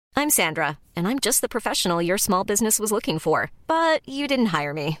I'm Sandra, and I'm just the professional your small business was looking for. But you didn't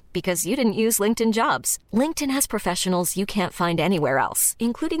hire me because you didn't use LinkedIn Jobs. LinkedIn has professionals you can't find anywhere else,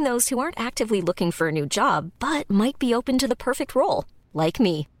 including those who aren't actively looking for a new job, but might be open to the perfect role, like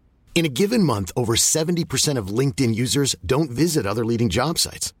me. In a given month, over 70% of LinkedIn users don't visit other leading job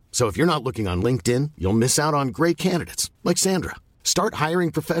sites. So if you're not looking on LinkedIn, you'll miss out on great candidates like Sandra. Start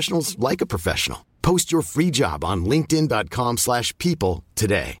hiring professionals like a professional. Post your free job on linkedin.com/people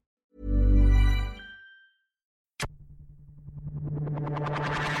today.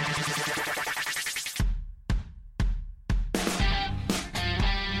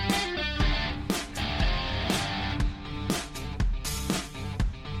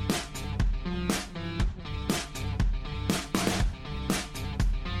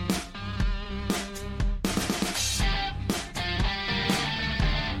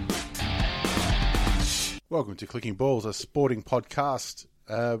 Welcome to Clicking Balls, a sporting podcast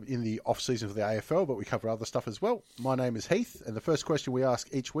in the off-season for the AFL, but we cover other stuff as well. My name is Heath, and the first question we ask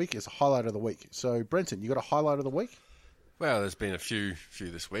each week is a highlight of the week. So, Brenton, you got a highlight of the week? Well, there's been a few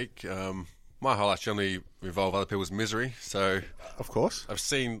this week. My highlights generally revolve other people's misery. So, of course, I've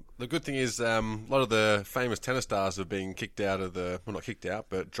seen the good thing is a lot of the famous tennis stars have been kicked out of not kicked out,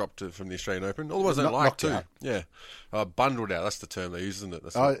 but dropped from the Australian Open. All the ones I don't like too. Out. Yeah, bundled out. That's the term they use, isn't it?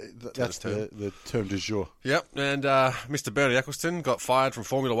 That's the term du jour. Yep, and Mr. Bernie Ecclestone got fired from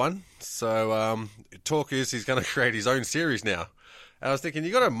Formula One. So talk is he's going to create his own series now. And I was thinking,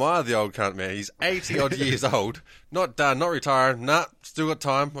 you got to admire the old cunt, man. He's 80-odd years old, not done, not retired. Nah, still got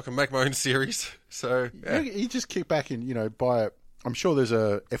time. I can make my own series. So, yeah. You just kick back and, buy it. I'm sure there's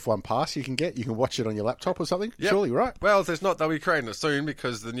a F1 pass you can get. You can watch it on your laptop or something. Yep. Surely, right? Well, if there's not, they'll be creating it soon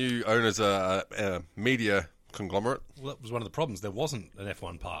because the new owners are a media conglomerate. Well, that was one of the problems. There wasn't an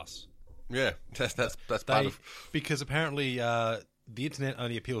F1 pass. Yeah, that's part of... Because apparently... the internet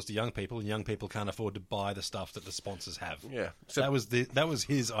only appeals to young people, and young people can't afford to buy the stuff that the sponsors have. Yeah, that was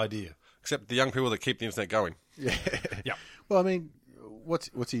his idea. Except the young people that keep the internet going. Yeah, yeah. Well, I mean, what's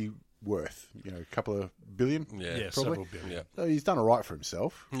he worth? A couple of billion. Yeah, probably. Several billion. Yeah. So he's done all right for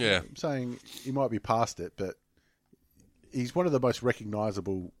himself. Yeah, I'm saying he might be past it, but he's one of the most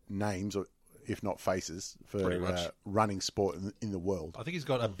recognisable names, or if not faces, for running sport in the world. I think he's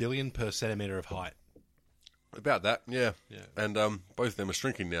got $1 billion per centimetre of height. About that, yeah. And both of them are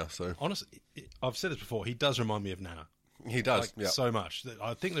shrinking now. So honestly, I've said this before. He does remind me of Nana. He does, so much.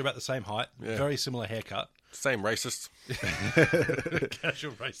 I think they're about the same height. Yeah. Very similar haircut. Same racist.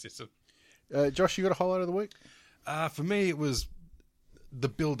 Casual racism. Josh, you got a highlight of the week? For me, it was the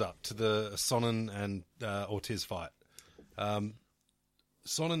build-up to the Sonnen and Ortiz fight.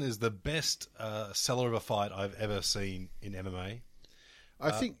 Sonnen is the best seller of a fight I've ever seen in MMA.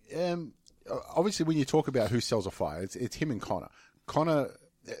 I think... obviously, when you talk about who sells a fight, it's him and Conor.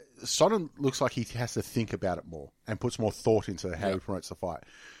 Sonnen looks like he has to think about it more and puts more thought into how he promotes the fight.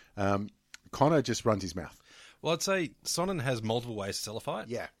 Conor just runs his mouth. Well, I'd say Sonnen has multiple ways to sell a fight.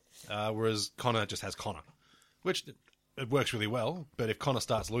 Yeah. Whereas Conor just has Conor, which it works really well. But if Conor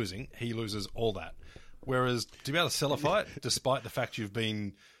starts losing, he loses all that. Whereas to be able to sell a fight, despite the fact you've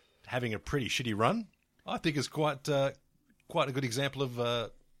been having a pretty shitty run, I think is quite a good example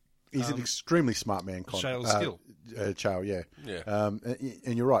of... He's an extremely smart man, Chael's skill. Chael, yeah. Yeah.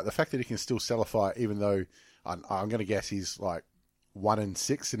 And you're right. The fact that he can still sell a fight, even though I'm going to guess he's like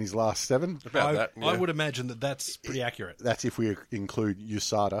 1-6 in his last 7. About that, yeah. I would imagine that's pretty accurate. That's if we include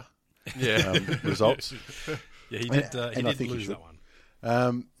USADA results. Yeah, he did lose that one.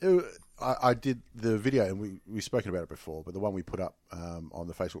 I did the video, and we've spoken about it before, but the one we put up on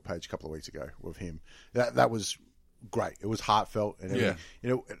the Facebook page a couple of weeks ago with him, that was... great. It was heartfelt, and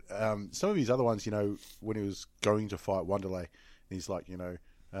some of his other ones, when he was going to fight Wanderlei, he's like,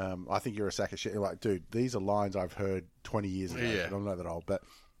 I think you're a sack of shit. You're like, dude, these are lines I've heard 20 years ago. Yeah. I'm not that old, but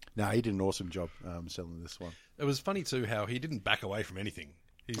no, he did an awesome job selling this one. It was funny too how he didn't back away from anything.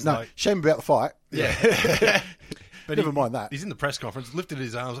 He's shame about the fight. Yeah. But Never mind that. He's in the press conference, lifted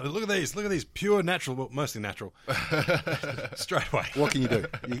his arms. Look at these, pure natural, well, mostly natural. Straight away. What can you do?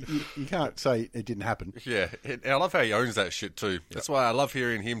 You can't say it didn't happen. Yeah, and I love how he owns that shit too. That's why I love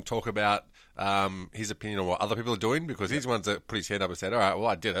hearing him talk about his opinion on what other people are doing, because he's the ones that put his hand up and said, all right, well,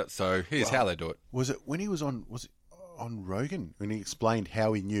 I did it, so here's how they do it. Was it when he was on Rogan, when he explained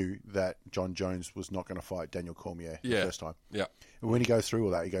how he knew that John Jones was not going to fight Daniel Cormier the first time? Yeah. And when he goes through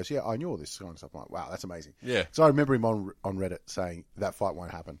all that, he goes, yeah, I knew all this kind of stuff. I'm like, wow, that's amazing. Yeah. So I remember him on Reddit saying that fight won't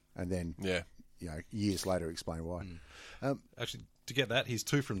happen. And then, yeah, years later, explain why. Actually, to get that, he's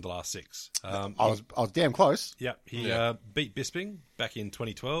 2 from the last 6. I was damn close. Yeah. He beat Bisping back in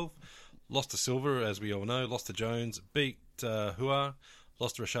 2012, lost to Silva, as we all know, lost to Jones, beat Hua,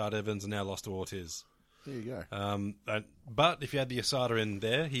 lost to Rashad Evans, and now lost to Ortiz. There you go. But if you had the Asada in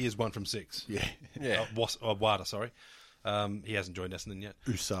there, he is 1 from 6. Yeah. Wada, sorry. He hasn't joined Essendon yet.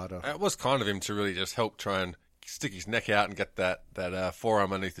 USADA. It was kind of him to really just help try and stick his neck out and get that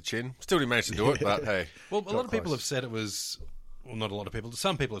forearm underneath the chin. Still didn't manage to do it, but hey. Well, a lot of people have said it was... Well, not a lot of people.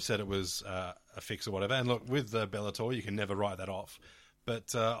 Some people have said it was a fix or whatever. And look, with Bellator, you can never write that off.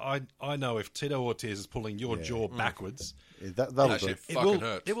 But I know if Tito Ortiz is pulling your jaw backwards... Yeah, that'll shit do. fucking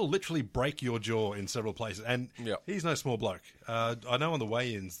hurts. It will literally break your jaw in several places. And he's no small bloke. I know on the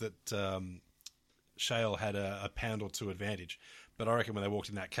weigh-ins that Shale had a pound or two advantage. But I reckon when they walked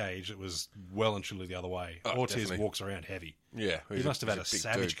in that cage, it was well and truly the other way. Ortiz definitely. walks around heavy. Yeah. He must have had a big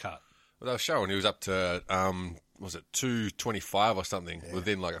savage dude. cut. Well, they were showing he was up to, was it 225 or something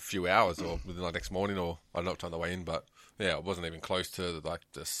within like a few hours or within like next morning, or I don't know what time they weigh in, but yeah, it wasn't even close to like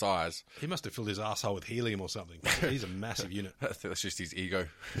the size. He must have filled his asshole with helium or something. He's a massive unit. I think that's just his ego.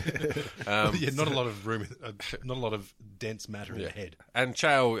 Yeah, not a lot of room, not a lot of dense matter in the head. And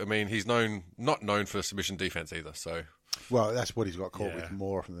Chael, I mean, he's not known for submission defense either, so... Well, that's what he's got caught with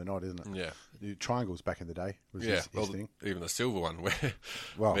more often than not, isn't it? Yeah. The triangles back in the day was his thing. Even the silver one. Where,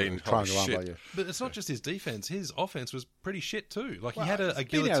 Well, I mean, the triangle holy arm, shit. But it's not just his defense. His offense was pretty shit too. Like he Well, had a been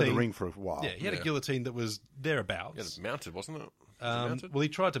guillotine. out of the ring for a while. Yeah, he had a guillotine that was thereabouts. Yeah, it was mounted, wasn't it? Was it mounted? Well, he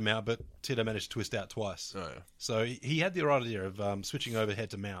tried to mount, but Tito managed to twist out twice. Oh, yeah. So he had the right idea of switching overhead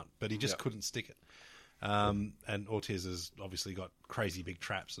to mount, but he just couldn't stick it. And Ortiz has obviously got crazy big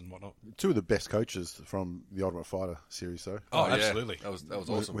traps and whatnot. Two of the best coaches from the Ultimate Fighter series, though. Oh, yeah. absolutely. That was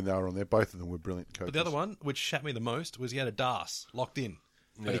awesome. When they were on there, both of them were brilliant coaches. But the other one, which shat me the most, was he had a DAS locked in.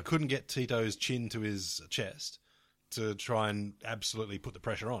 But he couldn't get Tito's chin to his chest to try and absolutely put the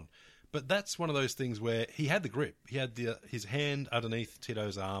pressure on. But that's one of those things where he had the grip. He had his hand underneath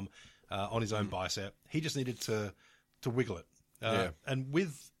Tito's arm on his own bicep. He just needed to wiggle it. And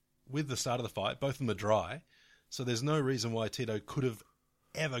with the start of the fight, both of them are dry. So there's no reason why Tito could have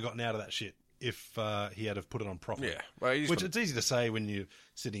ever gotten out of that shit if he had have put it on properly. Yeah. Well, Which it's easy to say when you're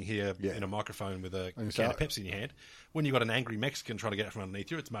sitting here in a microphone with a can of Pepsi in your hand. When you've got an angry Mexican trying to get it from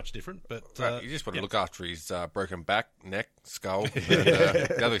underneath you, it's much different. But you just want to look after his broken back, neck, skull, and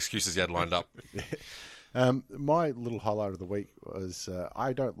the other excuses he had lined up. My little highlight of the week was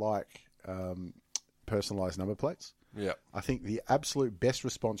I don't like personalised number plates. Yeah. I think the absolute best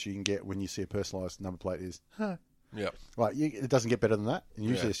response you can get when you see a personalised number plate is, huh. Yeah. Like, it doesn't get better than that. And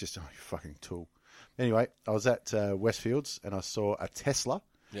usually it's just, oh, you fucking tool. Anyway, I was at Westfields and I saw a Tesla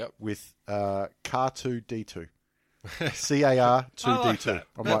with CAR2D2. CAR2D2. I like that.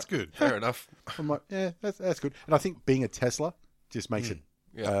 That's good. Fair enough. I'm like, yeah, that's good. And I think being a Tesla just makes it,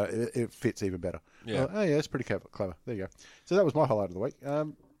 it fits even better. Yeah. Oh, yeah, that's pretty clever. There you go. So that was my highlight of the week.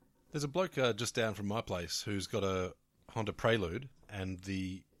 There's a bloke just down from my place who's got a Honda Prelude and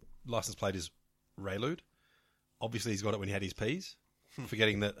the license plate is Raylude. Obviously, he's got it when he had his P's,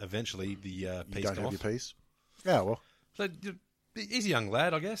 forgetting that eventually the P's You don't come have off. your piece. Yeah, well. So he's a young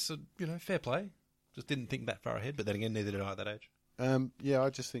lad, I guess. So, fair play. Just didn't think that far ahead, but then again, neither did I at that age. Yeah, I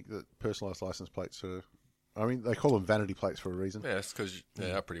just think that personalised license plates are... I mean, they call them vanity plates for a reason. Yeah, it's because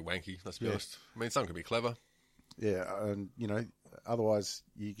they're pretty wanky, let's be honest. I mean, some can be clever. Yeah, and, otherwise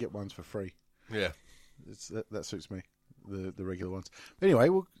you get ones for free. Yeah. That suits me, the regular ones. But anyway,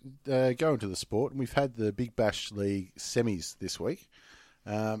 we'll go into the sport. And we've had the Big Bash League semis this week,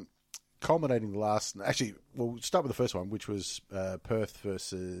 culminating the last... Actually, we'll start with the first one, which was Perth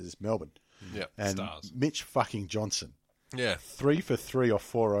versus Melbourne. Yeah. And Stars. Mitch fucking Johnson. Yeah. 3 for 3 or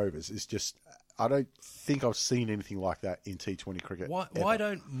 4 overs is just... I don't think I've seen anything like that in T20 cricket. Why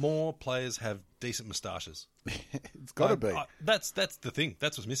don't more players have decent moustaches? It's got to be. That's the thing.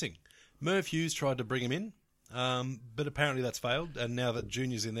 That's what's missing. Merv Hughes tried to bring him in, but apparently that's failed. And now that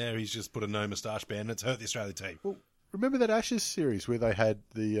Junior's in there, he's just put a no moustache ban. And it's hurt the Australia team. Well, remember that Ashes series where they had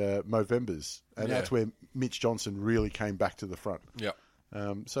the Movembers, and that's where Mitch Johnson really came back to the front. Yeah.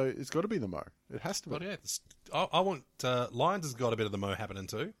 So it's got to be the Mo. It has to be. But yeah, I want Lyons has got a bit of the Mo happening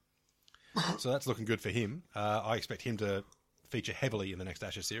too. So that's looking good for him. I expect him to feature heavily in the next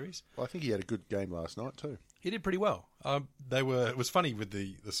Ashes series. Well, I think he had a good game last night too. He did pretty well. It was funny with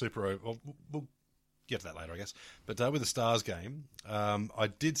the Super Over. Well, we'll get to that later, I guess. But with the Stars game, I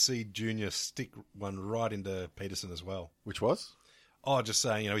did see Junior stick one right into Peterson as well. Which was? Oh, just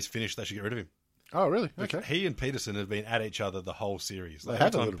saying, he's finished. They should get rid of him. Oh, really? Okay. He and Peterson have been at each other the whole series. They Every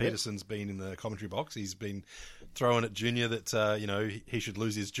have a time little bit. Peterson's been in the commentary box, he's been throwing at Junior that he should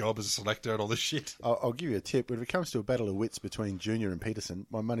lose his job as a selector and all this shit. I'll give you a tip. When it comes to a battle of wits between Junior and Peterson,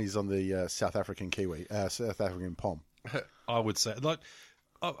 my money's on the South African Pom. I would say,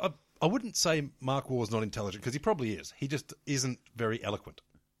 I wouldn't say Mark Waugh's not intelligent, because he probably is. He just isn't very eloquent.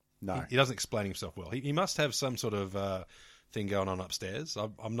 No. He doesn't explain himself well. He must have some sort of thing going on upstairs.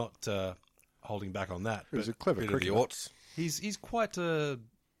 I'm not holding back on that. He was but a clever Bit of the cricketer. aughts. he's quite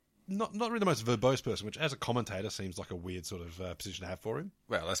not really the most verbose person, which as a commentator seems like a weird sort of position to have for him.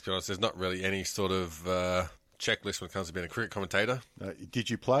 Well, let's be honest, there's not really any sort of checklist when it comes to being a cricket commentator. Did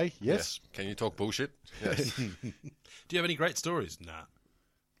you play? Yes. Yeah. Can you talk bullshit? Yes. Do you have any great stories? Nah.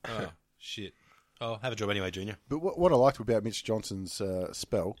 Oh, shit. Oh, have a job anyway, Junior. But what I liked about Mitch Johnson's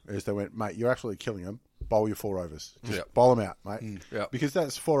spell is they went, mate, you're absolutely killing them. Bowl your 4 overs. Just Yep. bowl them out, mate. Yep. Because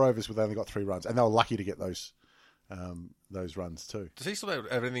that's 4 overs where they only got 3 runs. And they were lucky to get those runs too. Does he still have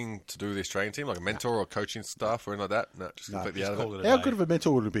anything to do with the Australian team, like a mentor or coaching staff or anything like that? No, just completely out of called it. it a How day. good of a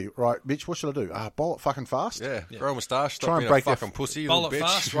mentor would it be? Right, Mitch, what should I do? Bowl it fucking fast? Yeah, grow a moustache, Try stop and being break a their- fucking pussy, Bowl little it bitch.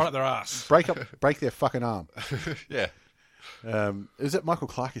 fast, right up their ass. Break their fucking arm. Yeah, Is it Michael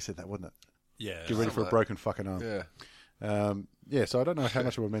Clark who said that, wasn't it? Yeah. Get ready for a broken fucking arm. yeah. So I don't know how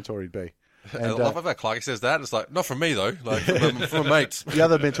much of a mentor he'd be. And I And love how Clarky says that. It's like, not from me, though. Like, from mates. the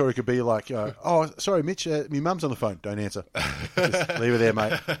other mentor could be like, sorry, Mitch, my mum's on the phone. Don't answer. Just leave her there,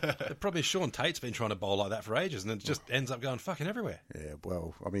 mate. Probably Sean Tate's been trying to bowl like that for ages, and it just ends up going fucking everywhere. Yeah,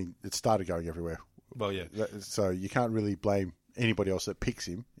 well, I mean, it started going everywhere. Well, yeah. So you can't really blame anybody else that picks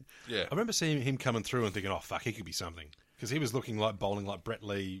him. Yeah. I remember seeing him coming through and thinking, oh, fuck, he could be something. Because he was looking like bowling like Brett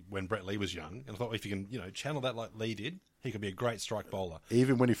Lee when Brett Lee was young. And I thought if you can, channel that like Lee did, he could be a great strike bowler.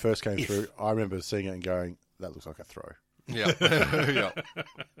 Even when he first came through, I remember seeing it and going, that looks like a throw. Yeah. Yeah.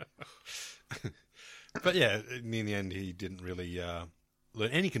 But yeah, in the end, he didn't really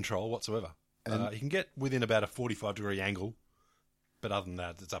learn any control whatsoever. He can get within about a 45-degree angle, but other than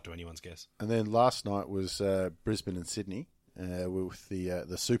that, it's up to anyone's guess. And then last night was Brisbane and Sydney with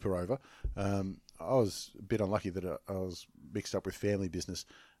the Super Over. I was a bit unlucky that I was mixed up with family business.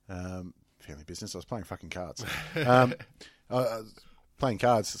 I was playing fucking cards. I was playing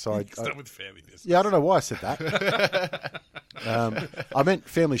cards, so Start with family business. yeah, I don't know why I said that. I meant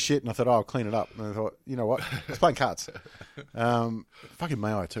family shit, and I thought, I'll clean it up. And I thought, you know what? I was playing cards. Fucking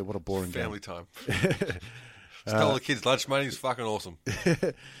Mayo too. What a boring Family game. time. Stole the kids' lunch money. It's fucking awesome.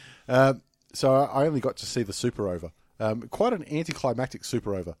 So I only got to see the Super Over. Quite an anticlimactic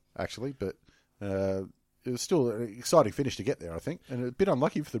Super Over, actually, but it was still an exciting finish to get there, I think, and a bit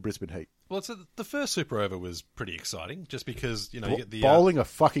unlucky for the Brisbane Heat. Well, the first Super Over was pretty exciting, just because, you get the... Bowling a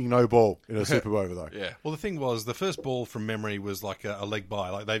fucking no ball in a Super Over, though. Yeah. Well, the thing was, the first ball from memory was like a leg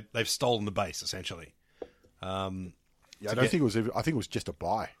by. Like they've stolen the base, essentially. I think it was just a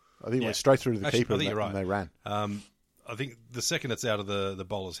bye. I think it went straight through to the Actually, keeper I think you're right. and they ran. I think the second it's out of the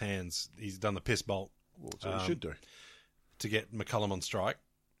bowler's hands, he's done the piss bolt That's what he should do. to get McCullum on strike.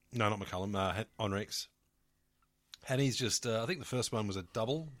 No, not McCullum, Onrex. And he's just, I think the first one was a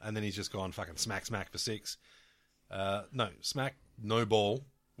double, and then he's just gone fucking smack for 6. No, smack, no ball,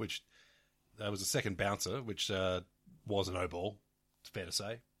 which was a second bouncer, which was a no ball, it's fair to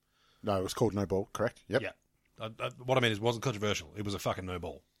say. No, it was called no ball, correct? Yep. Yeah. What I mean is it wasn't controversial. It was a fucking no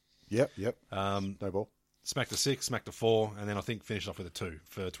ball. Yep. No ball. Smacked a 6, smacked a 4, and then I think finished off with a 2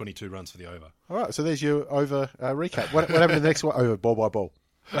 for 22 runs for the over. All right, so there's your over recap. What happened to the next one? Over ball by ball.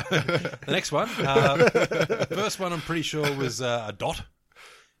 The next one, first one I'm pretty sure was a dot,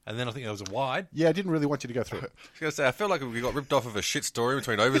 and then I think there was a wide. Yeah, I didn't really want you to go through it. I was going to say, I feel like we got ripped off of a shit story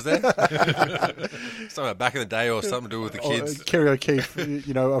between overs there. Something about back in the day or something to do with the kids. Kerry O'Keefe,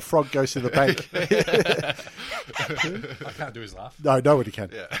 a frog goes to the bank. I can't do his laugh. No, nobody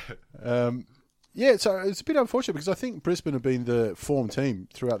can. Yeah. Yeah, so it's a bit unfortunate because I think Brisbane have been the form team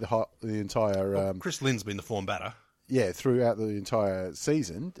throughout the entire Chris Lynn's been the form batter. throughout the entire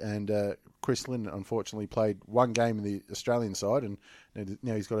season, and Chris Lynn unfortunately played one game in the Australian side, and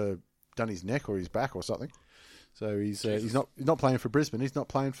now he's done his neck or his back or something. So he's not playing for Brisbane. He's not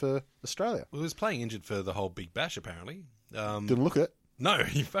playing for Australia. Well, he was playing injured for the whole Big Bash apparently. Didn't look at it. No,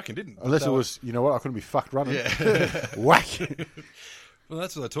 he fucking didn't. Unless it was, I couldn't be fucked running. Whack. Well,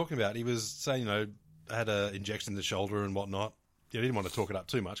 that's what they're talking about. He was saying, had an injection in the shoulder and whatnot. He didn't want to talk it up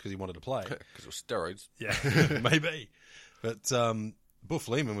too much because he wanted to play. Because it was steroids. Yeah, maybe. But Buff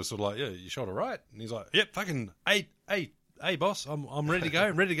Lehman was sort of like, yeah, you shot it right. And he's like, yep, fucking, hey, boss, I'm ready to go.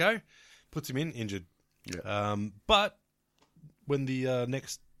 I'm ready to go. Puts him in, injured. Yeah. But when the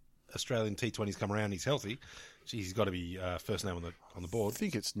next Australian T20s come around, he's healthy. Geez, he's got to be first name on the board. I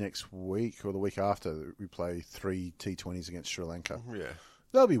think it's next week or the week after that we play 3 T20s against Sri Lanka. Yeah.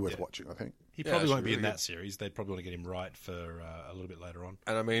 That'll be worth watching, I think. He probably Yeah, won't be really in good. that series. They'd probably want to get him right for a little bit later on.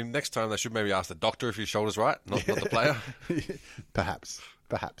 And I mean, next time they should maybe ask the doctor if his shoulder's right, not the player. Perhaps.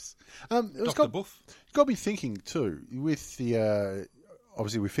 Dr. Buff? Got me thinking too with the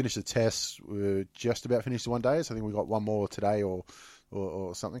obviously we finished the tests. We're just about finished the one days. I think we got one more today or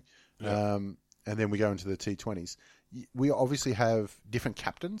something. Yeah. And then we go into the T20s. We obviously have different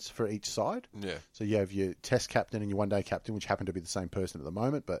captains for each side. Yeah. So you have your test captain and your one-day captain, which happen to be the same person at the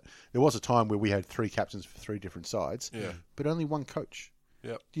moment. But there was a time where we had 3 captains for 3 different sides, but only one coach.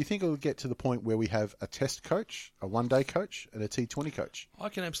 Yep. Do you think it'll get to the point where we have a test coach, a one-day coach, and a T20 coach? I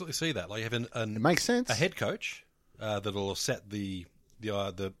can absolutely see that. Like you have It makes sense. a head coach that'll set the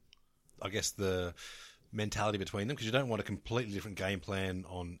I guess the mentality between them, because you don't want a completely different game plan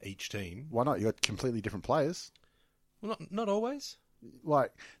on each team. Why not? You got completely different players. Well, not always.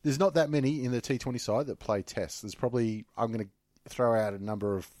 Like, there's not that many in the T20 side that play tests. There's probably, I'm going to throw out a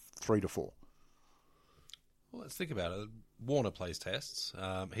number of 3 to 4. Well, let's think about it. Warner plays tests.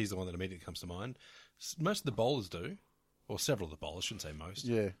 He's the one that immediately comes to mind. Most of the bowlers do, or several of the bowlers. Shouldn't say most.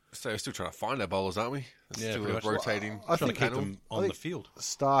 Yeah. So we're still trying to find our bowlers, aren't we? Yeah, Still pretty much. rotating. I Trying think to keep them on the field.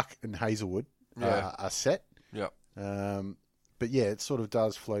 Stark and Hazelwood are set. Yep. But yeah, it sort of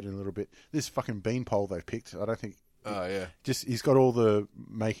does float in a little bit. This fucking beanpole they've picked, I don't think. Oh, yeah. Just he's got all the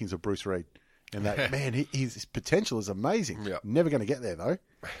makings of Bruce Reid, and that man, his potential is amazing. Yeah. Never going to get there though.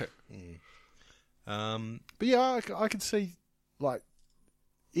 But yeah, I can see, like,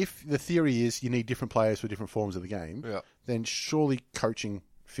 if the theory is you need different players for different forms of the game, then surely coaching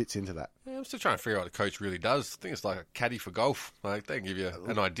fits into that. Yeah, I'm still trying to figure out what a coach really does. I think it's like a caddy for golf. Like, they can give you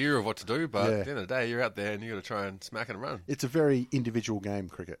an idea of what to do, but at the end of the day, you're out there and you got to try and smack it and run. It's a very individual game,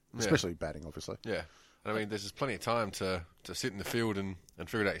 cricket, especially batting, obviously. Yeah. I mean, there's just plenty of time to sit in the field and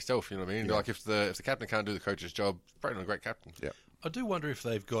figure it out yourself, you know what I mean? Like, if the captain can't do the coach's job, probably not a great captain. Yeah. I do wonder if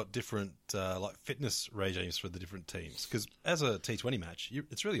they've got different like fitness regimes for the different teams, because as a T20 match,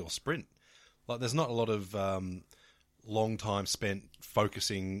 it's really all sprint. Like, there's not a lot of long time spent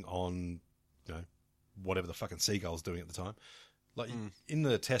focusing on, you know, whatever the fucking Seagull's doing at the time. Like, in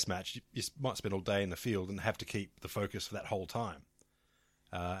the test match, you might spend all day in the field and have to keep the focus for that whole time.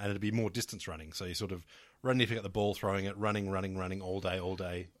 And it'd be more distance running, so you sort of running, you pick up the ball, throwing it, running all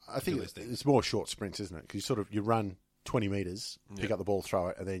day. I think it's more short sprints, isn't it? Because you run 20 metres, pick up the ball, throw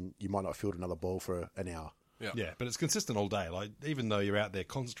it, and then you might not field another ball for an hour. Yeah, but it's consistent all day. Like, even though you're out there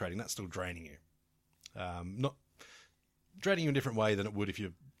concentrating, that's still draining you. Not draining you in a different way than it would if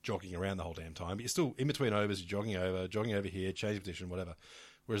you're jogging around the whole damn time. But you're still in between overs, you're jogging over here, changing position, whatever.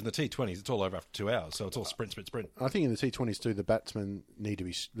 Whereas in the T20s, it's all over after 2 hours, so it's all sprint. I think in the T20s too, the batsmen need to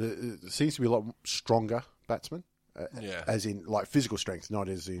be. There seems to be a lot stronger batsmen, as in like physical strength, not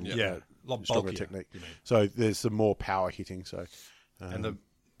as in a lot stronger bulkier, technique. you mean. So there's some more power hitting. So and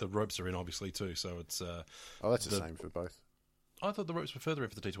the ropes are in obviously too, so it's. that's the same for both. I thought the ropes were further in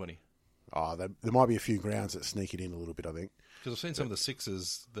for the T20. Oh, there might be a few grounds that sneak it in a little bit, I think. Because I've seen some of the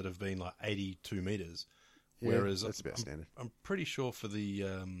sixes that have been like 82 metres. Yeah, whereas that's about standard. I'm pretty sure for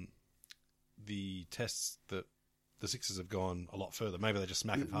the tests that the sixes have gone a lot further. Maybe they just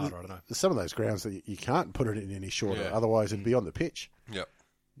smack it harder, I don't know. There's some of those grounds that you can't put it in any shorter, Yeah. otherwise it'd be on the pitch. Yep.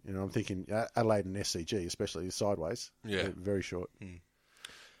 You know, I'm thinking Adelaide and SCG, especially sideways. Yeah. They're very short.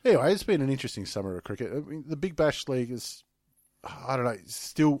 Anyway, it's been an interesting summer of cricket. I mean, the Big Bash League is, I don't know,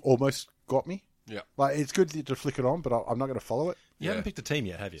 still almost got me. Yeah. Like, it's good to flick it on, but I'm not going to follow it. You haven't picked a team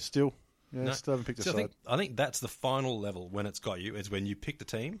yet, have you? Still. Yeah, No. still haven't picked a So side. I think that's the final level when it's got you, is when you pick the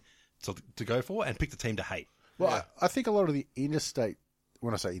team to go for and pick the team to hate. Well, I think a lot of the interstate,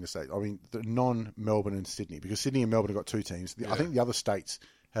 when I say interstate, I mean the non-Melbourne and Sydney, because Sydney and Melbourne have got 2 teams. I think the other states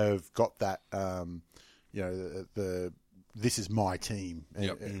have got that, you know, the this is my team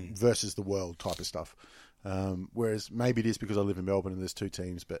versus the world type of stuff. Whereas maybe it is because I live in Melbourne and there's 2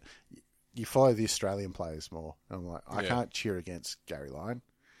 teams, but you follow the Australian players more. And I'm like, I can't cheer against Gary Lyon,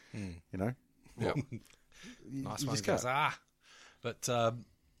 you know? Yep. Nice you one, just guys. can't. But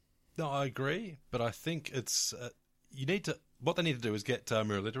no, I agree. But I think it's you need to. What they need to do is get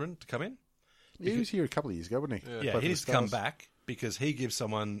Muralitharan to come in. He was here a couple of years ago, wasn't he? Yeah, he needs to come back because he gives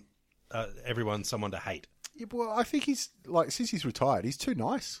everyone someone to hate. Yeah, well, I think he's, like, since he's retired, he's too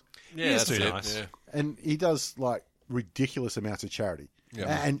nice. Yeah, He is that's too it. nice. Yeah. And he does, like, ridiculous amounts of charity.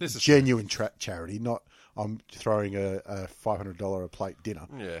 Yeah. And This is genuine charity, not I'm throwing a $500 a plate dinner.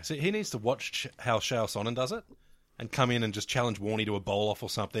 Yeah. So he needs to watch how Shao Sonnen does it and come in and just challenge Warney to a bowl-off or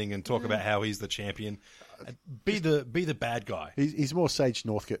something and talk about how he's the champion. And be the bad guy. He's more Sage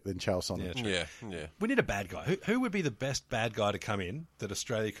Northcote than Charles Sonnet. Yeah, Yeah. We need a bad guy. Who would be the best bad guy to come in that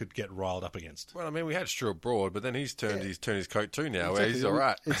Australia could get riled up against? Well, I mean, we had Stuart Broad, but then he's turned his coat too now, where he's all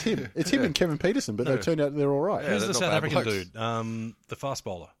right. It's him. It's him and Kevin Peterson, but they've turned out they're all right. Yeah, Who's they're the not South bad African blokes. dude? The fast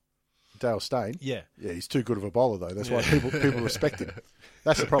bowler. Dale Steyn. Yeah. Yeah, he's too good of a bowler, though. That's why people respect him.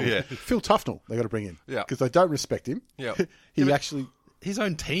 That's the problem. Yeah. Phil Tufnell, they got to bring in. Yeah. Because they don't respect him. Yeah. He actually His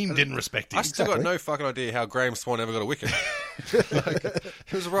own team didn't respect him. I still got no fucking idea how Graham Swan ever got a wicket.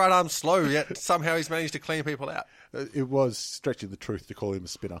 He was right arm slow, yet somehow he's managed to clean people out. It was stretching the truth to call him a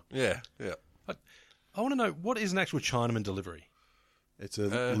spinner. Yeah. I want to know, what is an actual Chinaman delivery? It's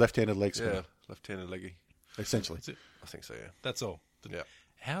a left-handed leg spinner, Yeah, left-handed leggy. essentially. I think so, yeah. That's all. Yeah.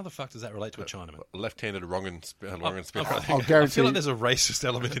 How the fuck does that relate to a Chinaman? Left-handed wrong spinner. I'll I guarantee. feel like there's a racist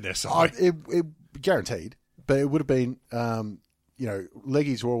element in there somewhere. It guaranteed, but it would have been,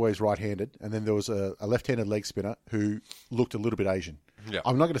 leggies were always right-handed, and then there was a left-handed leg spinner who looked a little bit Asian. Yeah.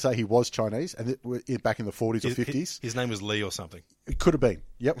 I'm not going to say he was Chinese, and back in the 40s or 50s. His name was Lee or something. It could have been,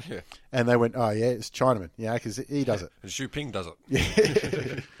 yep. Yeah. And they went, oh, yeah, it's Chinaman. Yeah, because he does it. And Xu Ping does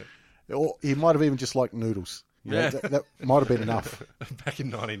it. Or he might have even just liked noodles. You know, that might have been enough. Back in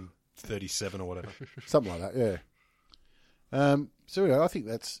 1937 or whatever. Something like that, yeah. So anyway, I think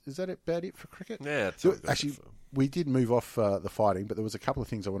is that about it for cricket? Yeah. Actually, we did move off the fighting, but there was a couple of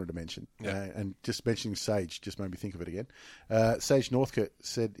things I wanted to mention. Yeah. And just mentioning Sage just made me think of it again. Sage Northcote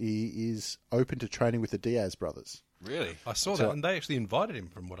said he is open to training with the Diaz brothers. Really? I saw that, and they actually invited him,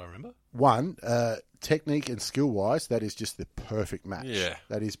 from what I remember. One, technique and skill-wise, that is just the perfect match. Yeah.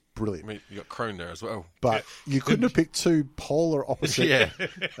 That is brilliant. I mean, you got Crone there as well. But you couldn't have picked two polar opposite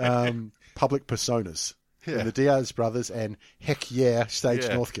public personas. Yeah. The Diaz brothers and heck yeah, Sage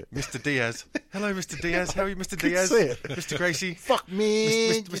Northcote. Mr. Diaz. Hello, Mr. Diaz. How are you, Mr. Couldn't Diaz? see it. Mr. Gracie. Fuck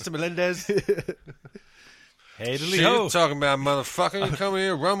me. Mr. Melendez. Hey, Shit you talking about, motherfucker? You come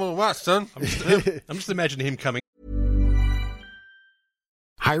here, rumble, what, son? I'm just imagining him coming.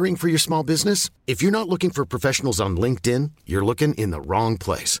 Hiring for your small business? If you're not looking for professionals on LinkedIn, you're looking in the wrong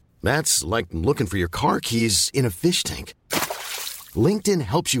place. That's like looking for your car keys in a fish tank. LinkedIn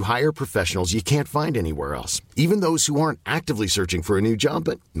helps you hire professionals you can't find anywhere else, even those who aren't actively searching for a new job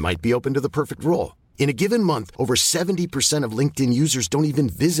but might be open to the perfect role. In a given month, over 70% of LinkedIn users don't even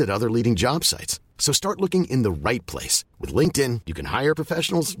visit other leading job sites. So start looking in the right place. With LinkedIn, you can hire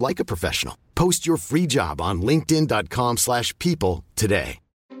professionals like a professional. Post your free job on linkedin.com/people today.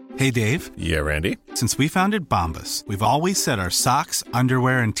 Hey, Dave. Yeah, Randy. Since we founded Bombas, we've always said our socks,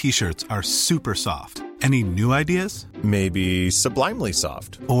 underwear, and T-shirts are super soft. Any new ideas? Maybe sublimely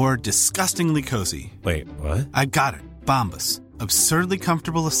soft. Or disgustingly cozy. Wait, what? I got it. Bombas. Absurdly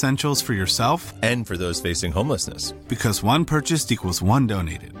comfortable essentials for yourself And for those facing homelessness. because one purchased equals one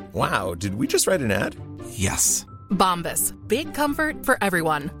donated. Wow, did we just write an ad? Yes. Bombas. Big comfort for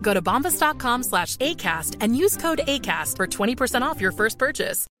everyone. Go to bombas.com/ACAST and use code ACAST for 20% off your first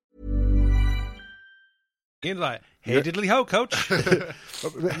purchase. He's like, hey, diddly ho, coach.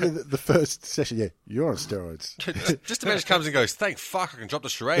 The first session, you're on steroids. Just imagine comes and goes, thank fuck I can drop the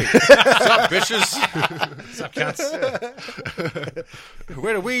charade. What's up, bitches? What's up, cats?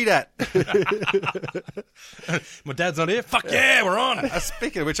 Where the weed at? My dad's not here. Fuck yeah, we're on.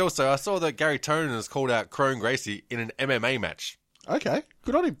 Speaking of which, also, I saw that Gary Tonin has called out Crone Gracie in an MMA match. Okay,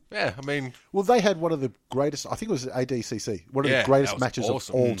 good on him. Yeah, I mean... Well, they had one of the greatest, I think it was ADCC, one of the greatest matches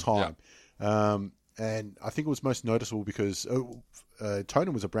awesome. of all time. Yeah. And I think it was most noticeable because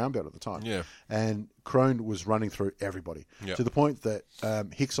Tonin was a brown belt at the time. Yeah. And Crone was running through everybody to the point that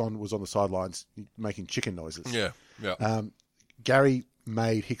Hickson was on the sidelines making chicken noises. Yeah, yeah. Gary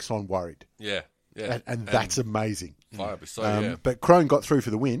made Hickson worried. Yeah, yeah. And that's amazing. Yeah. But Crone got through for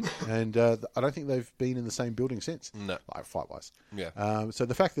the win, and I don't think they've been in the same building since. No. Like, fight-wise. Yeah. So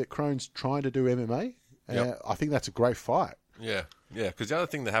the fact that Crone's trying to do MMA, I think that's a great fight. Yeah, yeah. Because the other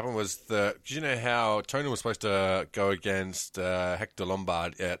thing that happened was did you know how Tonin was supposed to go against Hector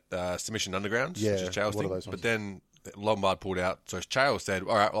Lombard at Submission Underground, which is Chael's thing, but then Lombard pulled out, so Chael said,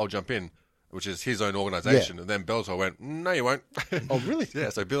 "All right, I'll jump in," which is his own organisation, and then Bellator went, "No, you won't." Oh, really? Yeah.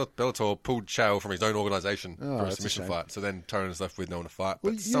 So Bellator pulled Chael from his own organisation for a that's submission a shame. fight. So then Tonin's left with no one to fight.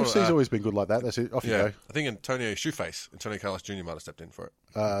 Well, But UFC's always been good like that. That's it. Off you yeah, go. I think Antonio Carlos Jr. might have stepped in for it.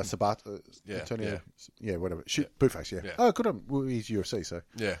 Sabat, Antonio, whatever. Blueface, yeah. Oh, good on. Well, he's UFC, so.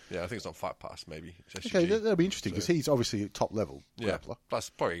 Yeah, I think it's on Fight Pass, maybe. It's Okay, SUG. that'll be interesting because he's obviously a top level grappler. Plus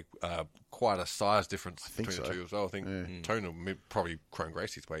probably quite a size difference think between so. the two as well. I think Tonin probably Crone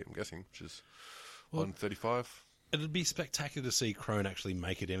Gracie's weight, I'm guessing, which is 135. It'd be spectacular to see Crone actually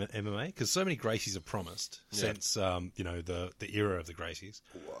make it in MMA because so many Gracies are promised since the era of the Gracies.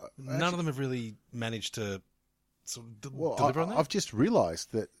 None of them have really managed to sort of deliver on that. I've just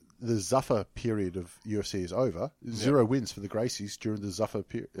realised that the Zuffer period of UFC is over. 0 wins for the Gracies during the Zuffer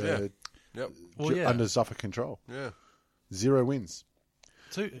period. Under Zuffer control. Yeah. 0 wins.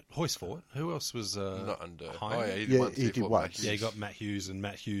 So Hoist fought. Who else was Not under. Hyman? Oh, yeah, He did fought once. Matt Yeah, he Hughes. got Matt Hughes, and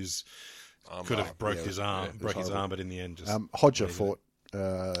Matt Hughes could have broke his arm, but in the end just Hodger fought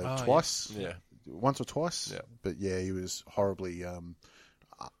twice. Yeah. once or twice. Yeah. But yeah, he was horribly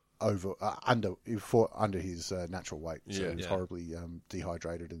under his natural weight. So he was horribly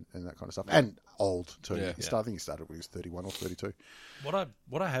dehydrated and that kind of stuff, and old too. Yeah. I think he started when he was 31 or 32.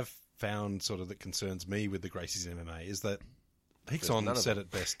 What I have found sort of that concerns me with the Gracies in MMA is that Hickson said it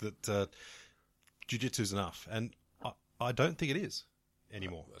best that jiu-jitsu's enough, and I don't think it is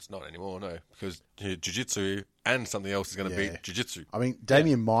anymore. It's not anymore, no, because jiu-jitsu and something else is going to beat jiu-jitsu. I mean,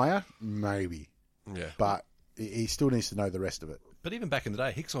 Damian Maia, maybe. Yeah. But he still needs to know the rest of it. But even back in the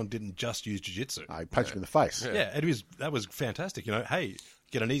day, Hickson didn't just use jiu-jitsu. He punched him in the face. Yeah, that was fantastic. You know, hey,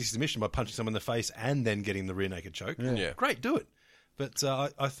 get an easy submission by punching someone in the face and then getting the rear naked choke. Yeah. Great, do it. But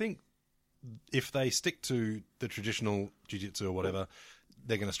I think if they stick to the traditional jiu-jitsu or whatever,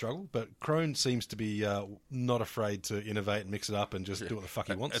 they're going to struggle. But Crone seems to be not afraid to innovate and mix it up and just do what the fuck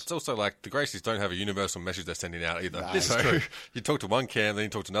he wants. It's also like the Gracies don't have a universal message they're sending out either. No, so true. You talk to one cam, then you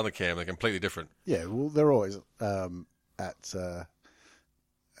talk to another cam, they're completely different. Yeah, well, they're always at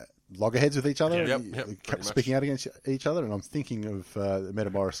loggerheads with each other. Yep, They kept pretty speaking much. out against each other, and I'm thinking of the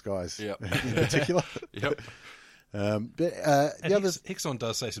Metamoris guys Yep. in particular. Yep. And The others, Hickson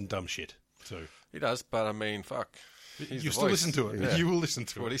does say some dumb shit too. He does, but I mean, fuck. He's You the still voice. listen to it. Yeah. You will listen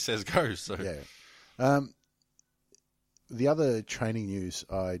to What it. he says goes. So. yeah. The other training news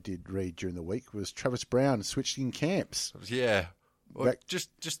I did read during the week was Travis Brown switching camps. Yeah. Well, That- just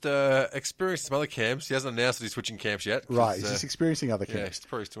experienced some other camps. He hasn't announced that he's switching camps yet. 'Cause, Right, he's just experiencing other yeah, camps. he's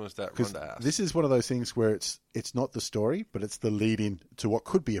probably still wants that Because Ronda ass. this is one of those things where it's not the story, but it's the lead in to what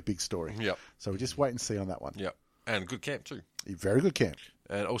could be a big story. Yep. So we just wait and see on that one. Yep. And good camp too. A very good camp.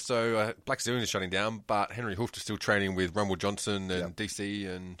 And also, Black Zillion is shutting down, but Henry Hooft is still training with Rumble Johnson and Yep. DC.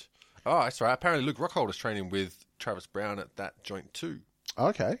 And that's right. Apparently, Luke Rockhold is training with Travis Brown at that joint too.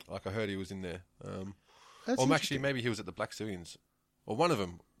 Okay. Like I heard he was in there. That's Or actually, interesting. maybe he was at the Black Zillions. Or one of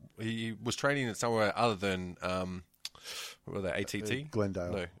them. He was training at somewhere other than what were they? ATT.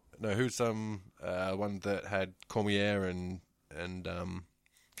 Glendale. No. Who's one that had Cormier and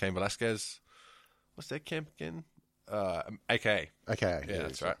Cain Velasquez? What's their camp again? AKA. Okay. Yeah,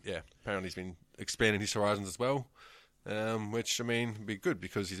 that's right. Yeah, apparently he's been expanding his horizons as well, which I mean would be good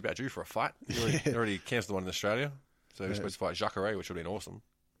because he's about due for a fight. He already cancelled the one in Australia, so he's supposed to fight Jacare, which would have been awesome.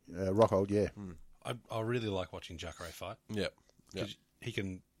 Rockhold, yeah. I really like watching Jacare fight. Yep. 'Cause he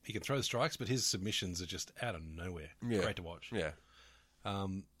can throw the strikes, but his submissions are just out of nowhere. Yeah. Great to watch. Yeah.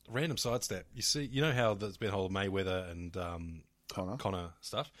 Random sidestep. You know how there's been a whole Mayweather and Conor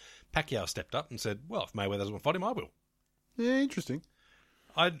stuff. Pacquiao stepped up and said, "Well, if Mayweather doesn't want to fight him, I will." Yeah, interesting.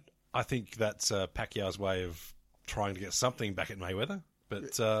 I think that's Pacquiao's way of trying to get something back at Mayweather.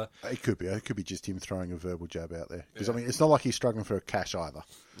 But It could be. It could be just him throwing a verbal jab out there. Because, I mean, it's not like he's struggling for a cash either.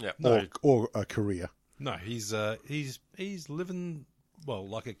 Yeah. Or a career. no, he's living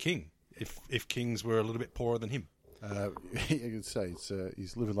like a king. If kings were a little bit poorer than him, You could say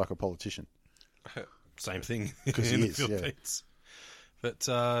he's living like a politician. same thing 'Cause he in the is, yeah. Philippines. But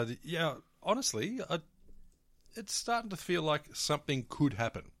honestly, it's starting to feel like something could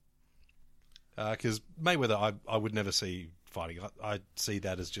happen. Because Mayweather, I would never see fighting. I see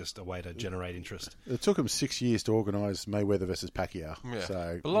that as just a way to generate interest. It took him 6 years to organise Mayweather versus Pacquiao. Yeah.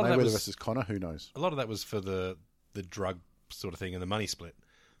 So But a lot of that Mayweather was- versus Conor, who knows? A lot of that was for the drug sort of thing and the money split.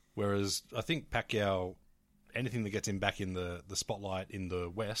 Whereas I think Pacquiao, anything that gets him back in the spotlight in the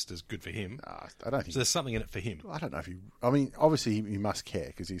West is good for him. I don't think. So there's something in it for him. I don't know if he. I mean, obviously he must care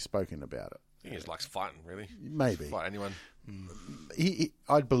because he's spoken about it. He just likes fighting, really. Maybe. Fight anyone.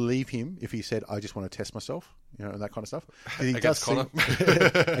 I'd believe him if he said, "I just want to test myself," and that kind of stuff. He Against does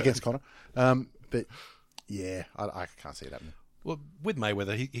against Conor. But yeah, I can't see it happening. Well, with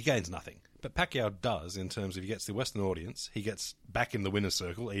Mayweather, he gains nothing. But Pacquiao does, in terms of he gets the Western audience, he gets back in the winner's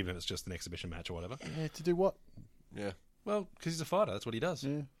circle, even if it's just an exhibition match or whatever. Yeah, to do what? Yeah. Well, because he's a fighter, that's what he does.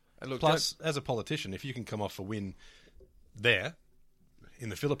 Yeah. And look, Plus, as a politician, if you can come off a win there, in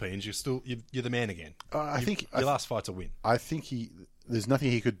the Philippines, you're the man again. I think your last fight's a win. I think there's nothing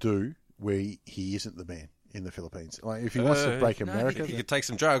he could do where he isn't the man in the Philippines. Like if he wants to break America, he could take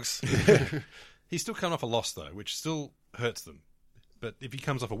some drugs. He's still coming off a loss though, which still hurts them. But if he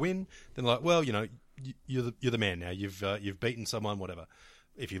comes off a win, then like, well, you're the man now. You've beaten someone, whatever.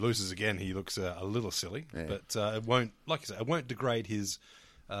 If he loses again, he looks a little silly. Yeah. But it won't, like I said, it won't degrade his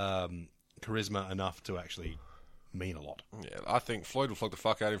charisma enough to actually mean a lot. Yeah, I think Floyd will flog the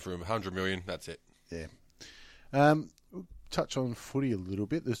fuck out of him for $100 million. That's it. yeah. We'll touch on footy a little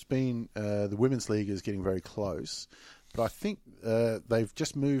bit. There's been the Women's League is getting very close, but I think they've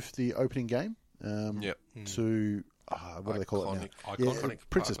just moved the opening game Yep. to what do they call it now? Iconic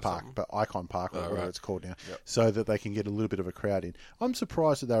Princess Park, Park, but Icon Park, or whatever it's called now, Yep. so that they can get a little bit of a crowd in. I'm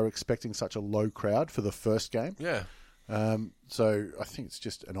surprised that they were expecting such a low crowd for the first game. Yeah. So I think it's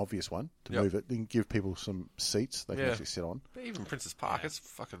just an obvious one to Yep. move it and give people some seats they can Yeah. actually sit on. But even Princess Park, it's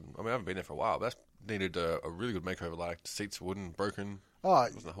fucking. I mean, I haven't been there for a while, but that's needed a really good makeover. Like, the seats were wooden, broken. Oh,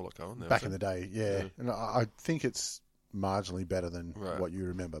 Wasn't a whole lot going there. back in the day, yeah. And I think it's marginally better than Right. what you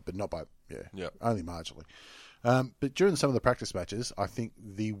remember, but not by, Yep. only marginally. But during some of the practice matches, I think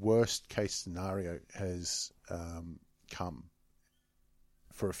the worst case scenario has come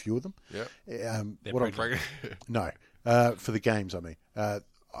for a few of them. Yeah. No, for the games, I mean.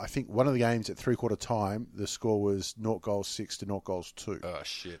 I think one of the games at 3/4 time, the score was 0-6 to 0-2. Oh,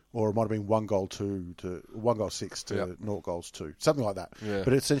 shit. Or it might have been 1-6 to Yep. 0-2, something like that. Yeah.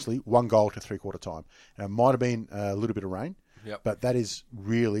 But essentially 1 goal to 3/4 time. And it might have been a little bit of rain, Yep. but that is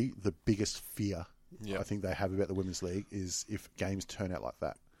really the biggest fear Yep. I think they have about the Women's League is if games turn out like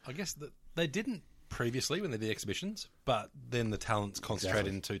that. I guess that they didn't previously when they did exhibitions, but then the talent's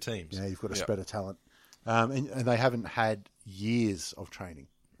concentrated in two teams. Yeah, you've got a Yep. spread of talent. And they haven't had years of training.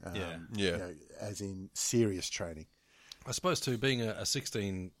 Yeah. As in serious training. I suppose too, being a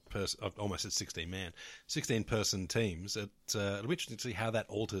 16-person, almost a 16-man, 16-person teams, it'll be interesting to see how that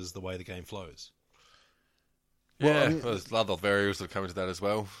alters the way the game flows. Yeah, Well, I mean, there's a lot of variables that come into that as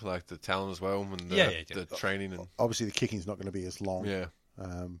well, like the talent as well, and the training and Obviously, the kicking's not going to be as long. yeah,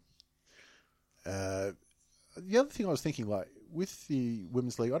 The other thing I was thinking, like, with the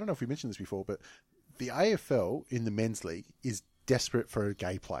Women's League, I don't know if we mentioned this before, but the AFL in the Men's League is desperate for a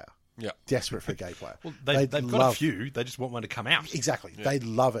gay player. yeah, Desperate for a gay player. Well, they've got a few. They just want one to come out. Exactly. They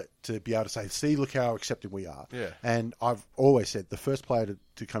love it to be able to say, see, look how accepting we are. Yeah. And I've always said the first player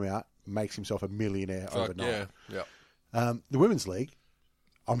to come out makes himself a millionaire overnight. yeah, The Women's League,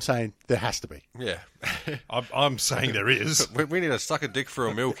 I'm saying there has to be. yeah. I'm saying there is. We need a suck a dick for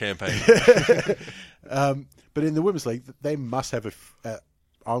a meal campaign. But in the Women's League, they must have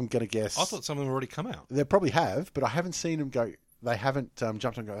I'm going to guess. I thought some of them already come out. They probably have, but I haven't seen them go. They haven't jumped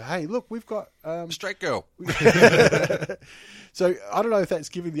on and go, hey, look, we've got. Straight girl. So I don't know if that's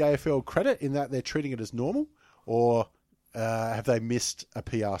giving the AFL credit in that they're treating it as normal, or have they missed a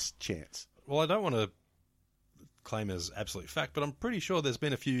PR chance? Well, I don't want to claim as absolute fact, but I'm pretty sure there's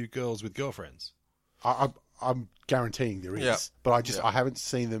been a few girls with girlfriends. I'm guaranteeing there is, Yeah. but I haven't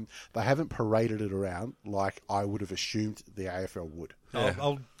seen them. They haven't paraded it around like I would have assumed the AFL would. Yeah.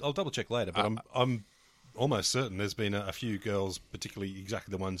 I'll double check later, but I'm almost certain there's been a few girls, particularly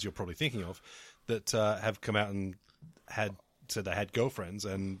exactly the ones you're probably thinking of, that have come out and said they had girlfriends,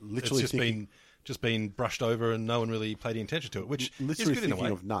 and Literally it's just been brushed over, and no one really paid any attention to it, which Literally is good in a thinking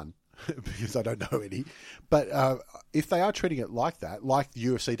way. of none because I don't know any. But if they are treating it like that, like the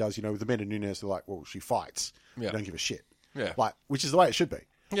UFC does, with the Amanda Nunes, they're like, well, she fights. Yeah. I don't give a shit. Yeah. Like, which is the way it should be.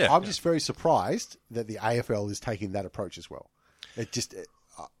 Yeah. I'm just very surprised that the AFL is taking that approach as well.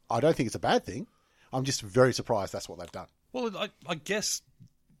 I don't think it's a bad thing. I'm just very surprised that's what they've done. Well, I guess,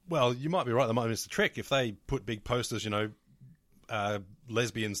 well, you might be right. They might miss the trick. If they put big posters,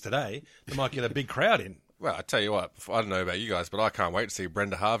 lesbians today, they might get a big crowd in. Well, I tell you what, I don't know about you guys, but I can't wait to see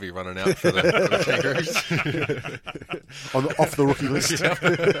Brenda Harvey running out for the Kangaroos. Off the rookie list.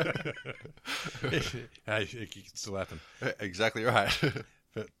 Hey, it can still happen. Exactly right.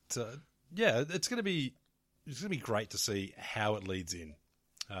 But yeah, it's going to be great to see how it leads in.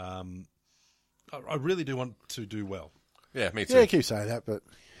 I really do want to do well. Yeah, me too. Yeah, I keep saying that, but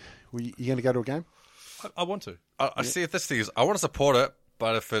you going to go to a game? I want to. I see if this thing is, I want to support it,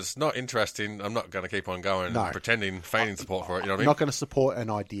 but if it's not interesting, I'm not going to keep on going No. and pretending, feigning support for it. You know what I I'm mean? not going to support an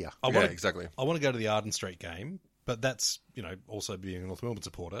idea. Exactly. I want to go to the Arden Street game, but that's, also being a North Melbourne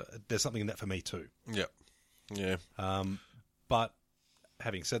supporter, there's something in that for me too. Yeah. Yeah. But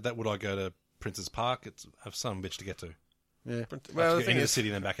having said that, would I go to Princes Park? It's a son of a bitch to get to. Yeah. Well, the Get thing into the is, city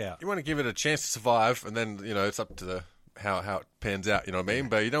and then back out. you want to give it a chance to survive, and then, it's up to how it pans out, you know what I mean?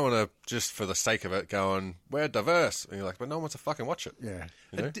 But you don't want to, just for the sake of it, going, we're diverse. And you're like, but no one wants to fucking watch it. Yeah.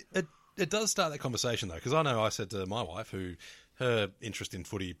 You know? It does start that conversation, though, because I know I said to my wife, who her interest in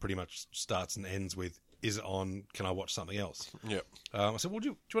footy pretty much starts and ends with, is it on, can I watch something else? Yeah. I said, well, do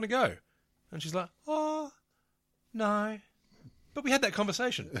you want to go? And she's like, oh, no. But we had that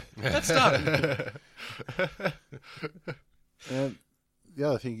conversation. That started. The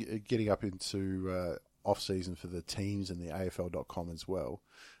other thing, getting up into off-season for the teams and the AFL.com as well,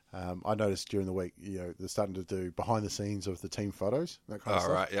 I noticed during the week, they're starting to do behind-the-scenes of the team photos, that kind of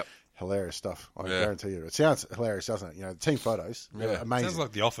stuff. Right, yep. hilarious stuff. I Yeah. guarantee you. It sounds hilarious, doesn't it? You know, the team photos, Yeah. amazing. Sounds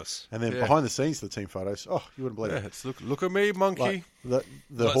like The Office. And then behind the scenes, the team photos. Oh, you wouldn't believe Yeah, it. it's look at me, monkey. Like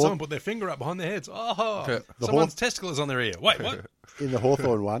the Like Haw- someone put their finger up behind their heads. Oh, Yeah. someone's testicle is on their ear. Wait, what? in the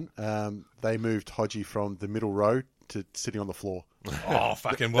Hawthorn one, they moved Hodgie from the middle row to sitting on the floor. Oh,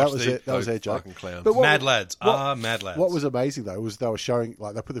 fucking That watch was the it. That was their joke. fucking clowns. But Mad Lads. Mad Lads. What was amazing though was they were showing,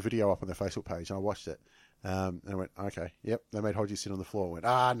 like, they put the video up on their Facebook page, and I watched it, and I went, okay, yep. They made Hodgie sit on the floor. I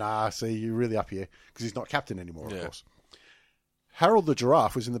went, nah, see, you're really up here because he's not captain anymore, of Yeah. course. Harold the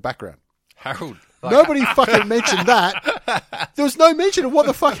giraffe was in the background. Harold. Nobody fucking mentioned that. There was no mention of what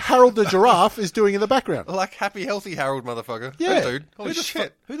the fuck Harold the giraffe is doing in the background. Like happy, healthy Harold, motherfucker. Yeah. That dude. Holy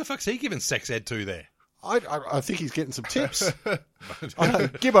shit. Who the fuck's he giving sex ed to there? I think he's getting some tips.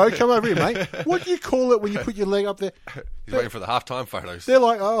 Gibbo, come over here, mate. What do you call it when you put your leg up there? He's waiting for the halftime photos. They're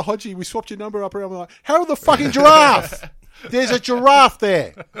like, oh, Hodgie, we swapped your number up around. I'm like, Harold the fucking giraffe. There's a giraffe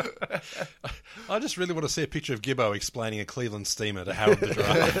there. I just really want to see a picture of Gibbo explaining a Cleveland steamer to Harold the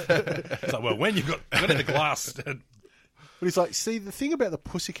Giraffe. It's like, well, when you've got in the glass. But he's like, see, the thing about the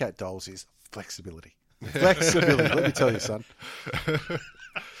Pussycat Dolls is flexibility. Flexibility, let me tell you, son.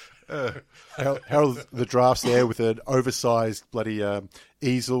 Harold the Giraffe's there with an oversized bloody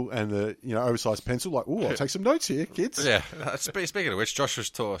easel and the oversized pencil. Like, ooh, I'll take some notes here, kids. Yeah. Speaking of which, Josh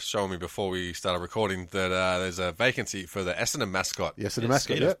was showing me before we started recording that there's a vacancy for the Essendon mascot. Yes, and the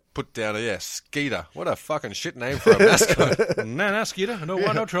mascot. Skeeter. Yeah. Put down Skeeter. What a fucking shit name for a mascot. No, Skeeter.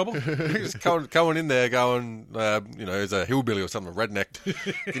 No trouble. He's coming in there going, he's a hillbilly or something, a redneck,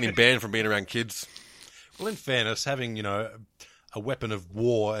 getting him banned from being around kids. Well, in fairness, having, a weapon of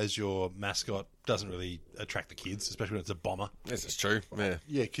war as your mascot doesn't really attract the kids, especially when it's a bomber. This is true. Yeah.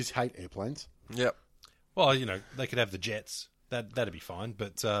 Yeah, kids hate airplanes. Yep. Well, they could have the jets. That'd be fine.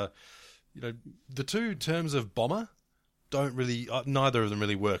 But, the two terms of bomber don't really, neither of them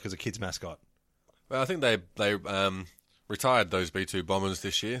really work as a kid's mascot. Well, I think they retired those B-2 bombers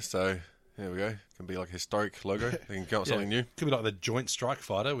this year, so there we go. Can be like a historic logo. They can come up with something new. Could be like the Joint Strike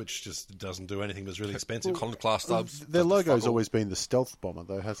Fighter, which just doesn't do anything but is really expensive. Class subs. Their logo's always been the stealth bomber,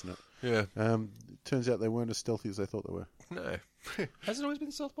 though, hasn't it? Yeah. Turns out they weren't as stealthy as they thought they were. No. Has it always been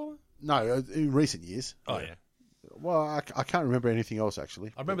the stealth bomber? No, in recent years. Oh, yeah. Well, I can't remember anything else,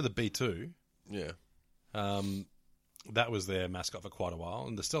 actually. I remember the B-2. Yeah. That was their mascot for quite a while,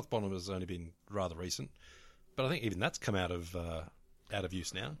 and the stealth bomber has only been rather recent. But I think even that's come out of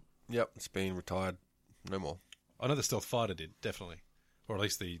use now. Yep. It's been retired. No more. I know the stealth fighter did, definitely. Or at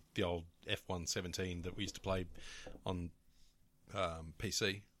least the old F-117 that we used to play on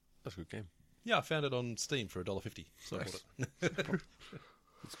PC. That's a good game. Yeah, I found it on Steam for $1.50. So I bought it.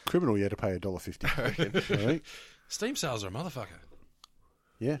 It's criminal you had to pay $1.50. I think. Steam sales are a motherfucker.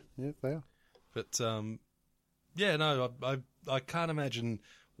 Yeah, they are. But, I can't imagine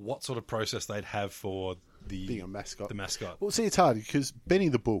what sort of process they'd have for Being a mascot. the mascot. Well, see, it's hard because Benny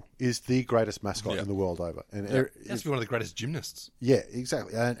the Bull is the greatest mascot in the world over. And He has to be one of the greatest gymnasts. yeah,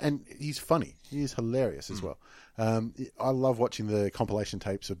 exactly. And he's funny. He is hilarious as well. I love watching the compilation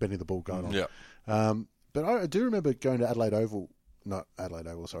tapes of Benny the Bull going on. Yeah. But I do remember going to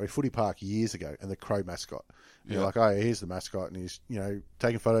Footy Park years ago, and the Crow mascot. And you're like, oh, here's the mascot, and he's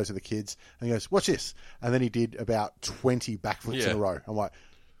taking photos of the kids, and he goes, watch this, and then he did about 20 backflips in a row. I'm like,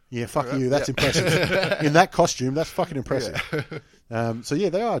 yeah, fuck you, that's impressive. In that costume, that's fucking impressive. So yeah,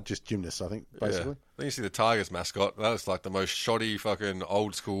 they are just gymnasts, I think, basically. Yeah. Then you see the Tigers mascot. That was like the most shoddy fucking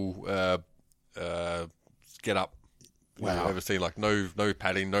old school get up I've ever seen. Like no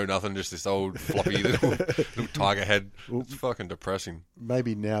padding, no nothing, just this old floppy little tiger head. It's fucking depressing.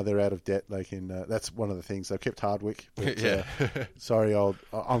 Maybe now they're out of debt, they can. That's one of the things they've kept Hardwick. But, Yeah. sorry,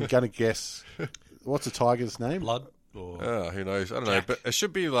 I'm going to guess. What's the Tiger's name? Blood? Or Who knows? I don't know. But it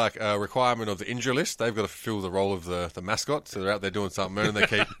should be like a requirement of the injury list. They've got to fulfill the role of the mascot. So they're out there doing something, and they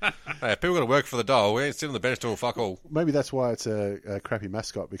keep, hey, people got to work for the dole. We ain't sitting on the bench doing fuck all. Maybe that's why it's a crappy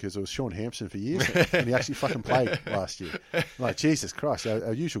mascot, because it was Sean Hampson for years, and he actually fucking played last year. Like, Jesus Christ,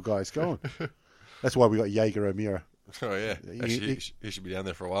 our usual guy's gone. That's why we got Jaeger O'Meara. Oh, yeah. Actually, he should be down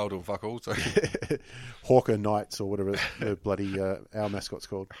there for a while doing fuck all. So. Hawker Knights, or whatever the bloody our mascot's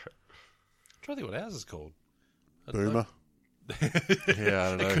called. I'm trying to think what ours is called. Boomer. Yeah,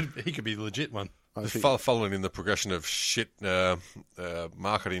 I don't know. He could be the legit one. Following in the progression of shit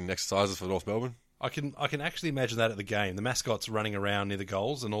marketing exercises for North Melbourne. I can actually imagine that at the game. The mascot's running around near the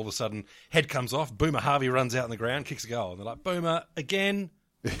goals, and all of a sudden, head comes off. Boomer Harvey runs out on the ground, kicks a goal, and they're like, "Boomer again,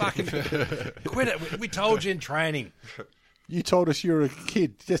 fucking quit it. We told you in training. You told us you were a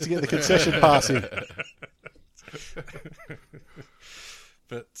kid just to get the concession pass in."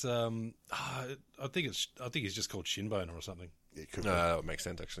 But I think he's just called Shinboner or something. It could be. That would make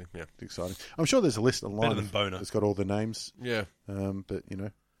sense, actually. Yeah. It's exciting. I'm sure there's a list online. Better than Boner. It's got all the names. Yeah. But, I don't couldn't think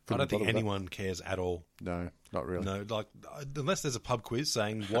bother with anyone cares at all. that. No, not really. No, like unless there's a pub quiz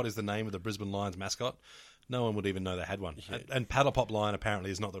saying what is the name of the Brisbane Lions mascot, no one would even know they had one. And Paddle Pop Lion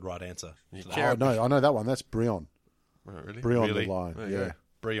apparently is not the right answer. Oh, no, I know that one. That's Brion. Oh, really? Brion Really? the Lion. There you Yeah. go.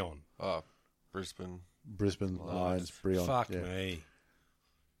 Brion. Oh, Brisbane. Brisbane Lions, Brion. Fuck yeah. me.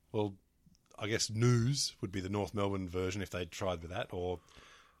 Well, I guess News would be the North Melbourne version if they'd tried with that, or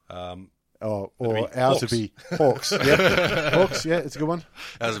Or It'd be ours Hawks. would be Hawks. Yeah. Hawks, yeah, it's a good one.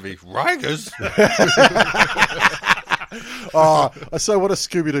 As would be Rigers. Oh, so what a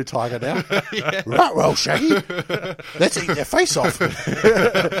Scooby-Doo tiger now. Right, well, Shaggy, let's eat their face off.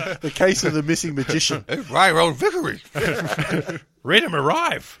 The case of the missing magician. Right, old Vickery. read him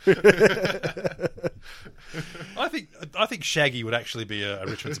arrive. I think Shaggy would actually be a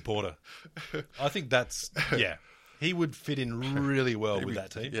Richmond supporter. I think that's he would fit in really well with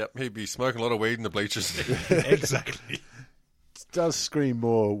that team. Yep, he'd be smoking a lot of weed in the bleachers. Exactly. It does scream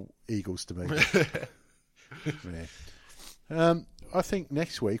more Eagles to me. Yeah. I think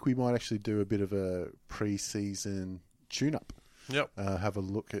next week we might actually do a bit of a pre-season tune-up. Yep. Have a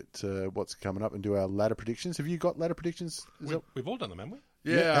look at what's coming up and do our ladder predictions. Have you got ladder predictions? We've all done them, haven't we?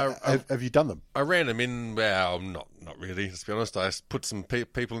 Yeah. Have you done them? I ran them in, well, not really, let's be honest. I put some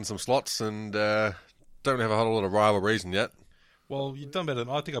people in some slots and don't have a whole lot of rhyme or reason yet. Well, you've done better than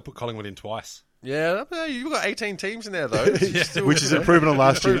I think I put Collingwood in twice. Yeah, you've got 18 teams in there, though. Which is improvement on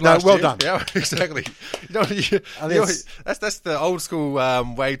last year. Improved last well year. done. Yeah, exactly. That's the old school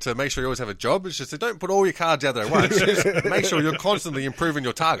way to make sure you always have a job. It's just don't put all your cards out there at once. Just make sure you're constantly improving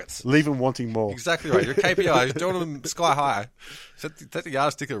your targets. Leave them wanting more. Exactly right. Your KPIs, doing them sky high. Set the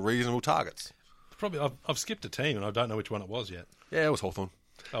yardstick at reasonable targets. Probably, I've skipped a team and I don't know which one it was yet. Yeah, it was Hawthorn.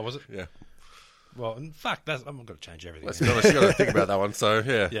 Oh, was it? Yeah. Well, in fact, I'm not going to change everything. Let's be honest, you got to think about that one. So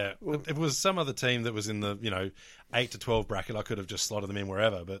yeah, Yeah, if it was some other team that was in the 8 to 12 bracket, I could have just slotted them in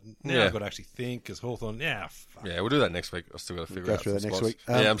wherever. But now I've got to actually think because Hawthorn. Yeah, fuck. Yeah, we'll do that next week. I've still got to figure out through some that next spots.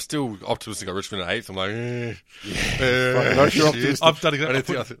 week. I'm still optimistic on Richmond at 8th. I'm like, You're optimistic. I've done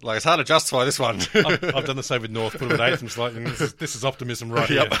exactly. like it's hard to justify this one. I've done the same with North. Put them at 8th. I'm just like, this is optimism right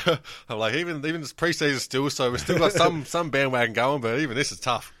here. Yep. I'm like, even this pre-season still, so we've still got some bandwagon going, but even this is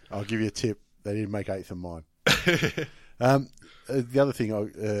tough. I'll give you a tip. They didn't make 8th in mine. The other thing,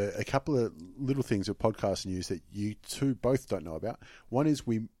 a couple of little things of podcast news that you two both don't know about. One is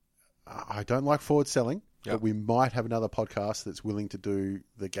I don't like forward selling, but we might have another podcast that's willing to do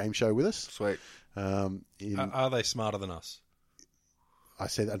the game show with us. Sweet. Are they smarter than us? I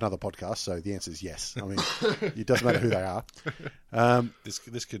said another podcast, so the answer is yes. I mean, it doesn't matter who they are.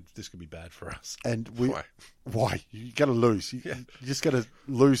 This could be bad for us. And Why? You got to lose. You just got to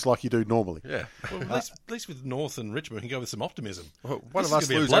lose like you do normally. Yeah. Well, at least with North and Richmond, we can go with some optimism. Well, one This of is us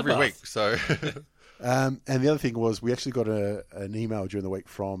gonna be a lose every bloodbath. week, so And the other thing was we actually got an email during the week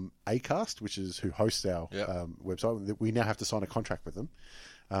from Acast, which is who hosts our website. That we now have to sign a contract with them,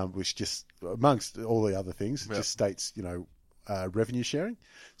 which just, amongst all the other things, just states, revenue sharing.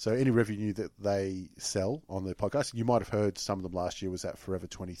 So any revenue that they sell on the podcast, you might have heard some of them last year was at Forever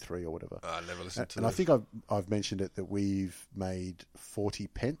 23 or whatever. I never listened to And I think I've mentioned it that we've made 40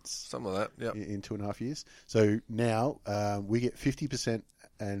 pence something like that. Yeah. in 2.5 years. So now we get 50%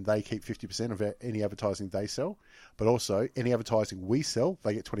 and they keep 50% of any advertising they sell. But also, any advertising we sell,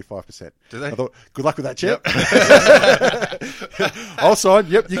 they get 25%. Do they? I thought, good luck with that, Chip. I'll sign.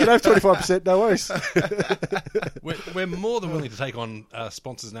 Yep, you can have 25%. No worries. We're more than willing to take on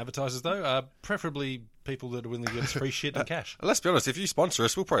sponsors and advertisers, though. Preferably people that are willing to give us free shit and cash. Let's be honest, if you sponsor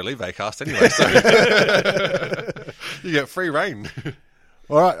us, we'll probably leave Acast anyway, so you get free reign.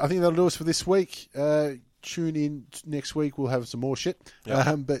 All right, I think that'll do us for this week. Tune in next week. We'll have some more shit.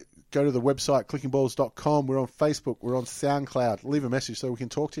 But go to the website, clickingballs.com. We're on Facebook. We're on SoundCloud. Leave a message so we can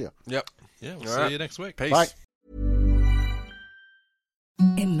talk to you. Yep. Yeah, we'll All see right. you next week. Peace. Bye.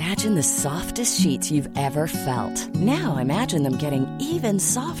 Imagine the softest sheets you've ever felt. Now imagine them getting even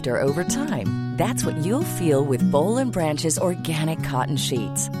softer over time. That's what you'll feel with Boll & Branch's organic cotton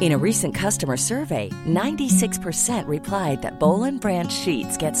sheets. In a recent customer survey, 96% replied that Boll & Branch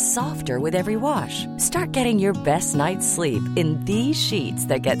sheets get softer with every wash. Start getting your best night's sleep in these sheets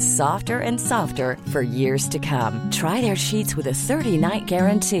that get softer and softer for years to come. Try their sheets with a 30-night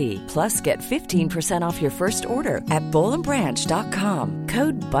guarantee. Plus, get 15% off your first order at bollandbranch.com.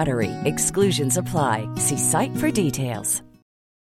 Code BUTTERY. Exclusions apply. See site for details.